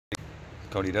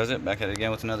Cody Does It, back at it again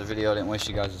with another video. I didn't waste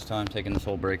you guys' time taking this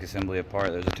whole brake assembly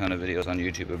apart. There's a ton of videos on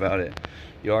YouTube about it.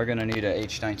 You are going to need a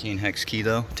H19 hex key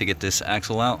though to get this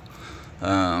axle out.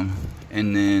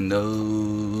 And then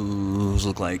those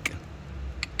look like,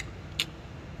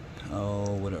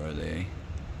 oh, what are they?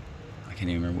 I can't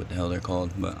even remember what the hell they're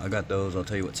called, but I got those. I'll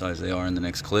tell you what size they are in the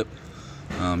next clip.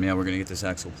 Yeah, we're going to get this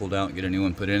axle pulled out, get a new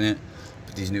one put in it,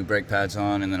 put these new brake pads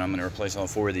on, and then I'm going to replace all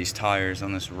 4 of these tires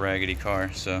on this raggedy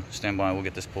car. So stand by, we'll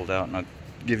get this pulled out, and I'll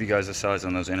give you guys the size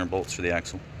on those inner bolts for the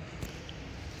axle.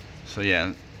 So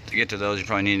yeah, to get to those, you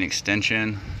probably need an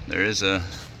extension. There is a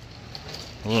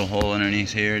little hole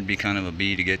underneath here. It'd be kind of a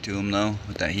B to get to them though,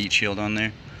 with that heat shield on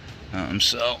there.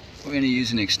 So we're going to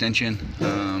use an extension,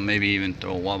 maybe even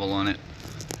throw a wobble on it,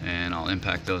 and I'll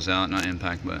impact those out. Not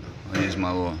impact, but I'll use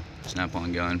my little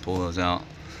snap-on gun, pull those out.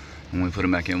 When we put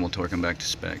them back in, we'll torque them back to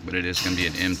spec. But it is going to be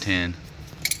an M10.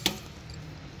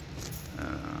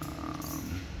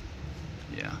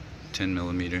 Yeah, 10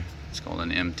 millimeter. It's called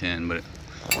an M10, but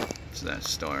it's that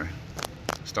star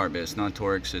bit. It's not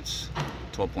Torx, it's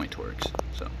 12-point Torx.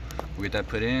 So we'll get that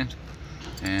put in,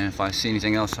 and if I see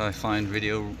anything else I find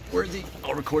video worthy,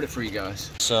 I'll record it for you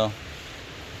guys. So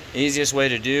easiest way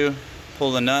to do,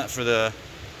 pull the nut for the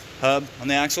hub on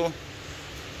the axle,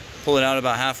 pull it out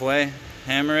about halfway,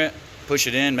 hammer it, push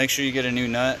it in, make sure you get a new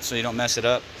nut so you don't mess it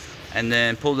up, and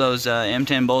then pull those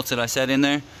M10 bolts that I set in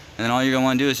there, and then all you're going to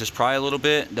want to do is just pry a little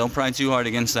bit. Don't pry too hard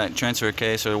against that transfer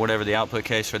case or whatever, the output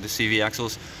case for the CV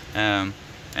axles,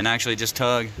 and actually just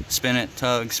tug, spin it,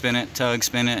 tug, spin it, tug,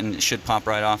 spin it, and it should pop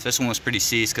right off. This one was pretty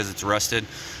seized because it's rusted.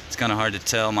 It's kind of hard to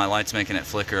tell. My light's making it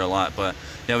flicker a lot, but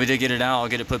yeah, we did get it out. I'll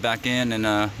get it put back in, and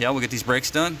yeah, we'll get these brakes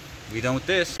done. We're done with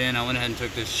this. And I went ahead and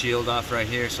took this shield off right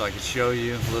here so I could show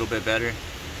you a little bit better.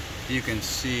 You can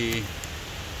see,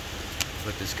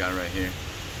 put this guy right here.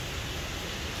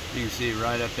 You can see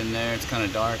right up in there, it's kind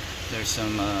of dark. There's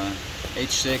some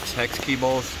H6 hex key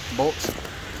bolts.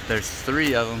 There's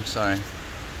 3 of them, sorry.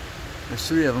 There's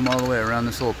 3 of them all the way around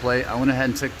this little plate. I went ahead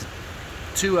and took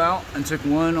 2 out and took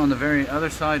 1 on the very other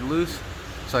side loose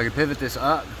so I could pivot this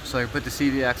up, so I could put the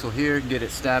CV axle here, get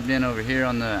it stabbed in over here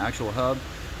on the actual hub,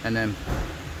 and then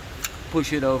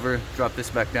push it over, drop this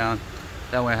back down.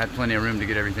 That way I had plenty of room to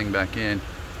get everything back in. And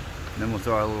then we'll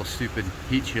throw our little stupid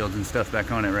heat shields and stuff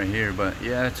back on it right here. But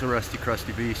yeah, it's a rusty,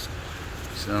 crusty beast.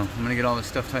 So I'm gonna get all this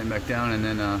stuff tightened back down, and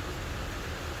then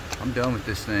I'm done with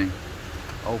this thing.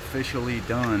 Officially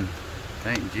done.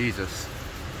 Thank Jesus.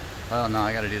 Well, no,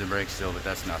 I gotta do the brakes still, but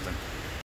that's nothing.